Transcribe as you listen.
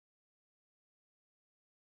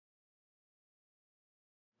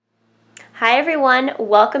Hi everyone,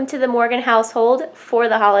 welcome to the Morgan household for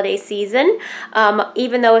the holiday season.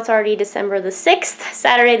 Even though it's already December the 6th,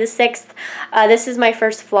 Saturday the 6th, this is my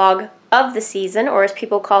first vlog of the season, or as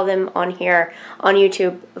people call them on here on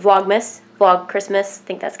YouTube, Vlogmas, Vlog Christmas. I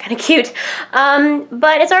think that's kind of cute.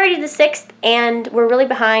 But it's already the 6th and we're really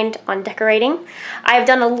behind on decorating. I've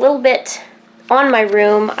done a little bit on my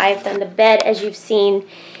room. I've done the bed as you've seen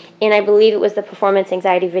in, I believe it was the performance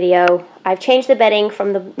anxiety video. I've changed the bedding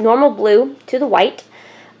from the normal blue to the white.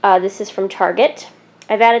 This is from Target.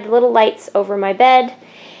 I've added little lights over my bed,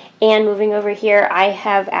 and moving over here I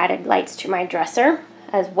have added lights to my dresser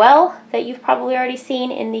as well that you've probably already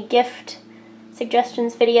seen in the gift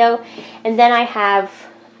suggestions video. And then I have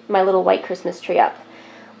my little white Christmas tree up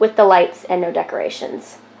with the lights and no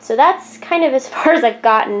decorations. So that's kind of as far as I've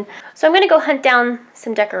gotten. So I'm going to go hunt down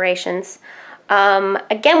some decorations.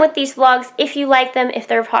 Again, with these vlogs, if you like them, if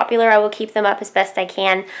they're popular, I will keep them up as best I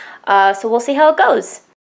can. So we'll see how it goes.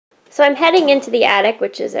 So I'm heading into the attic,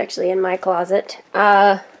 which is actually in my closet,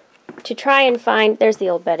 to try and find, there's the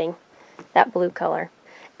old bedding, that blue color.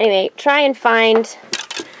 Anyway, try and find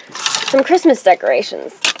some Christmas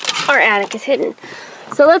decorations. Our attic is hidden.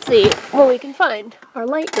 So let's see what we can find. Our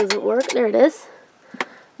light doesn't work. There it is.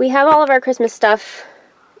 We have all of our Christmas stuff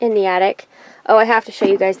in the attic. Oh, I have to show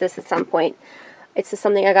you guys this at some point. It's just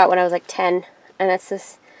something I got when I was like 10, and it's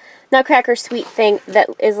this Nutcracker Suite thing that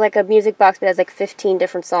is like a music box, but has like 15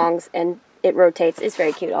 different songs, and it rotates. It's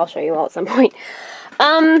very cute. I'll show you all at some point.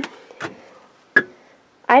 I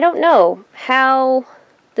don't know how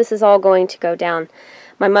this is all going to go down.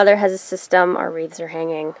 My mother has a system. Our wreaths are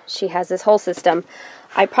hanging. She has this whole system.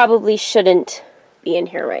 I probably shouldn't be in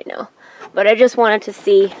here right now, but I just wanted to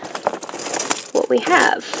see what we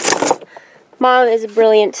have. Mom is a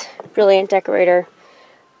brilliant decorator.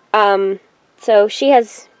 So she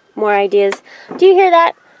has more ideas. Do you hear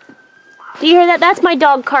that? Do you hear that? That's my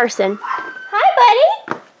dog, Carson. Hi,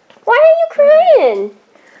 buddy. Why are you crying?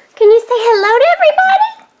 Can you say hello to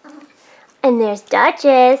everybody? And there's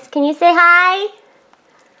Duchess. Can you say hi?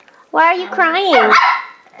 Why are you crying?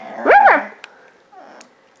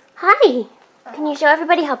 Hi. Can you show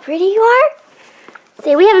everybody how pretty you are?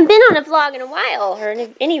 See, we haven't been on a vlog in a while, or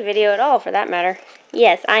in any video at all for that matter.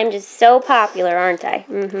 Yes, I'm just so popular, aren't I?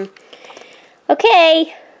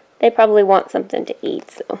 Okay. They probably want something to eat,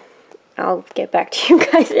 so I'll get back to you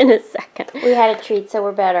guys in a second. We had a treat, so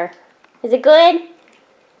we're better. Is it good?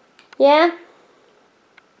 Yeah?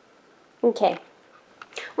 Okay.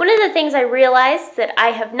 One of the things I realized that I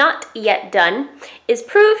have not yet done is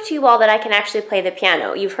prove to you all that I can actually play the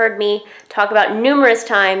piano. You've heard me talk about numerous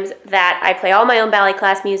times that I play all my own ballet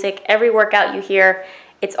class music. Every workout you hear,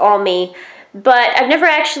 it's all me. But I've never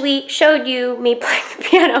actually showed you me playing the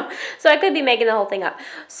piano, so I could be making the whole thing up.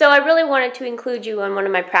 So I really wanted to include you on one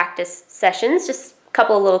of my practice sessions, just a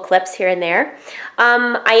couple of little clips here and there.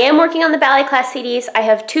 I am working on the ballet class CDs. I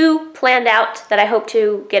have 2 planned out that I hope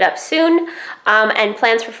to get up soon, and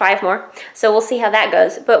plans for 5 more. So we'll see how that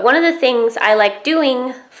goes. But one of the things I like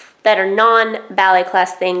doing that are non-ballet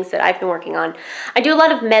class things that I've been working on, I do a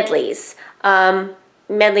lot of medleys.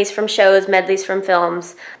 Medleys from shows, medleys from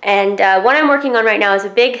films. And what I'm working on right now is a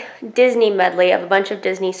big Disney medley of a bunch of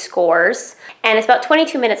Disney scores. And it's about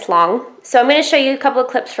 22 minutes long. So I'm going to show you a couple of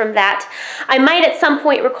clips from that. I might at some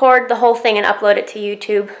point record the whole thing and upload it to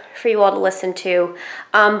YouTube for you all to listen to.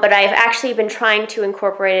 But I've actually been trying to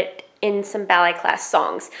incorporate it in some ballet class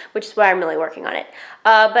songs, which is why I'm really working on it.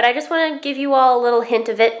 But I just want to give you all a little hint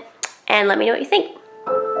of it and let me know what you think.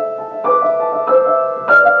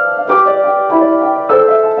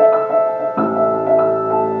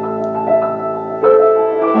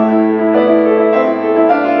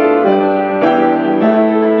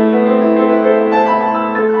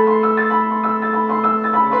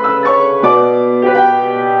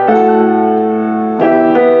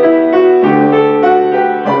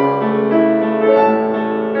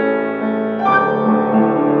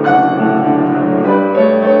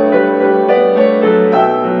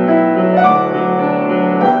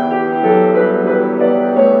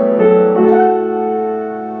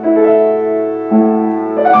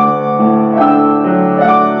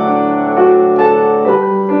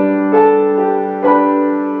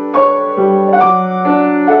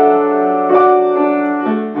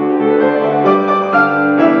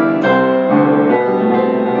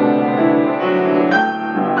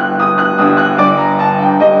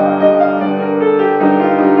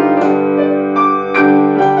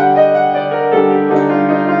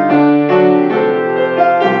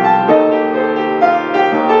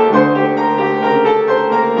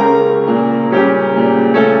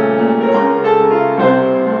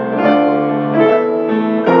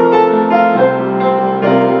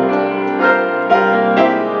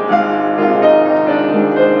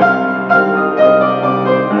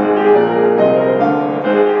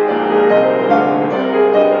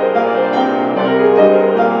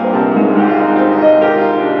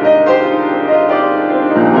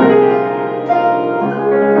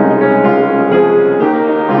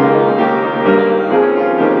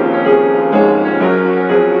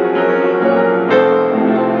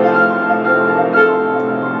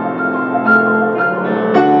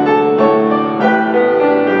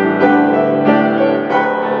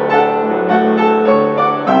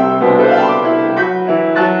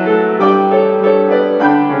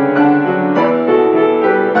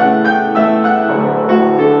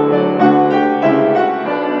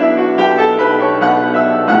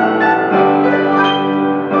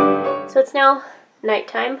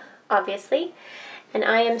 obviously, and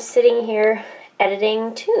I am sitting here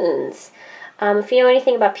editing tunes. If you know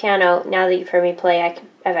anything about piano, now that you've heard me play,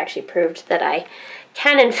 I've actually proved that I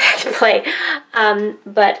can in fact play.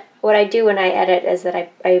 But what I do when I edit is that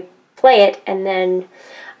I play it, and then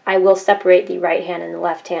I will separate the right hand and the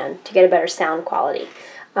left hand to get a better sound quality.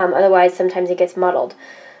 Otherwise, sometimes it gets muddled.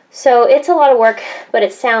 So it's a lot of work, but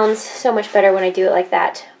it sounds so much better when I do it like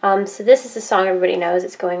that. So this is a song everybody knows.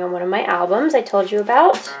 It's going on one of my albums I told you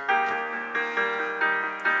about.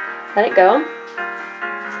 Let It Go.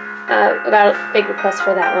 Got a big request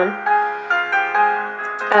for that one.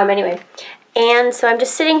 Anyway, and so I'm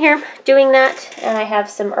just sitting here doing that, and I have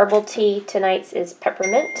some herbal tea. Tonight's is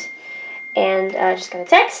peppermint, and just got a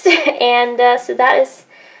text, and so that is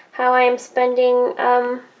how I am spending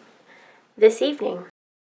this evening.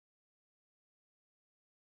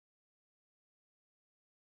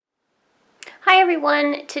 Hi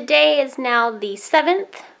everyone, today is now the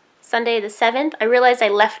 7th, Sunday the 7th. I realized I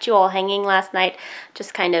left you all hanging last night,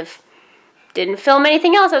 just kind of didn't film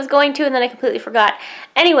anything else I was going to, and then I completely forgot.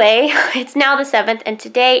 Anyway, it's now the 7th, and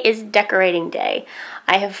today is decorating day.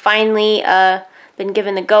 I have finally been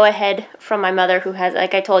given the go-ahead from my mother, who has,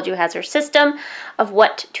 like I told you, has her system of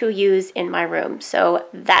what to use in my room. So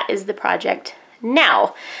that is the project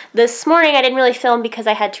now. This morning I didn't really film because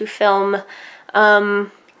I had to film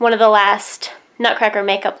one of the last Nutcracker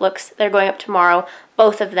makeup looks. They're going up tomorrow.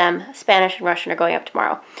 Both of them, Spanish and Russian, are going up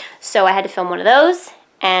tomorrow. So I had to film one of those,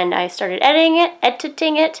 and I started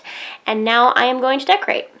editing it, and now I am going to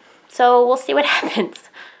decorate. So we'll see what happens.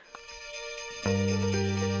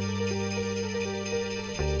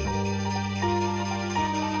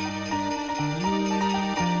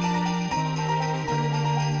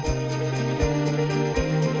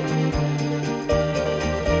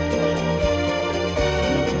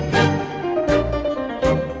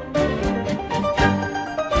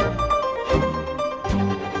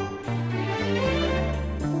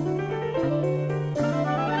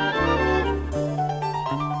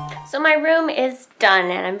 So my room is done,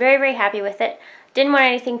 and I'm very, very happy with it. Didn't want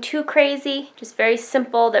anything too crazy, just very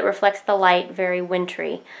simple that reflects the light, very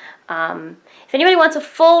wintry. If anybody wants a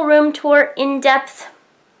full room tour, in-depth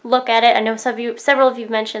look at it, I know several of you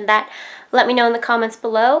have mentioned that, let me know in the comments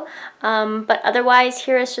below. But otherwise,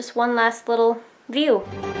 here is just one last little view.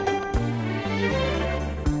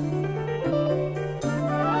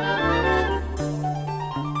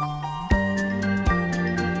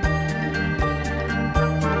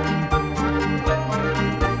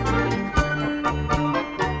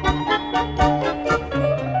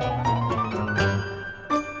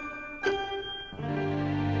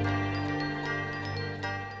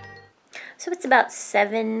 So it's about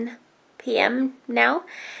 7 p.m. now,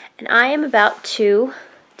 and I am about to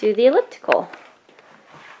do the elliptical.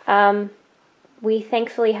 We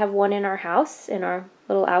thankfully have one in our house, in our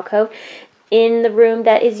little alcove, in the room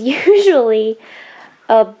that is usually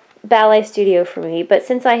a ballet studio for me, but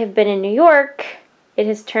since I have been in New York, it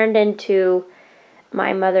has turned into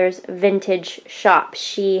my mother's vintage shop.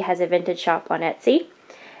 She has a vintage shop on Etsy,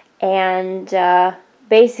 and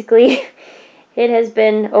basically it has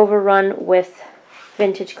been overrun with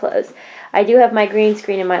vintage clothes. I do have my green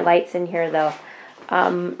screen and my lights in here though.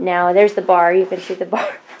 Now there's the bar. You can see the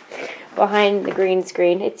bar behind the green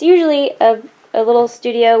screen. It's usually a little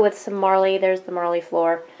studio with some Marley. There's the Marley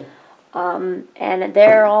floor. And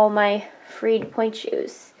there are all my freed point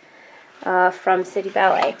shoes from City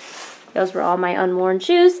Ballet. Those were all my unworn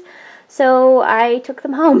shoes. So I took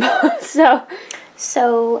them home.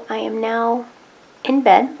 So I am now in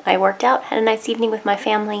bed. I worked out, had a nice evening with my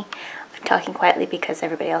family. I'm talking quietly because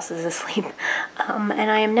everybody else is asleep.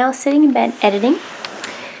 And I am now sitting in bed editing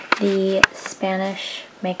the Spanish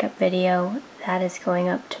makeup video that is going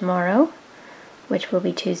up tomorrow, which will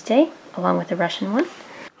be Tuesday, along with the Russian one.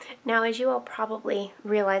 Now, as you all probably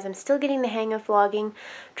realize, I'm still getting the hang of vlogging,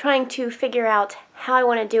 trying to figure out how I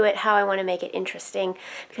want to do it, how I want to make it interesting,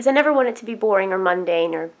 because I never want it to be boring or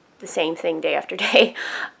mundane or the same thing day after day.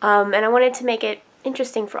 And I wanted to make it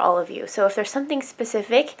interesting for all of you. So if there's something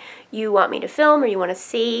specific you want me to film or you want to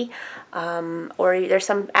see, or there's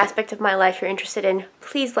some aspect of my life you're interested in,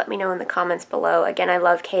 please let me know in the comments below. Again, I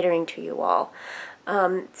love catering to you all.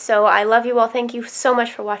 So I love you all. Thank you so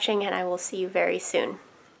much for watching, and I will see you very soon.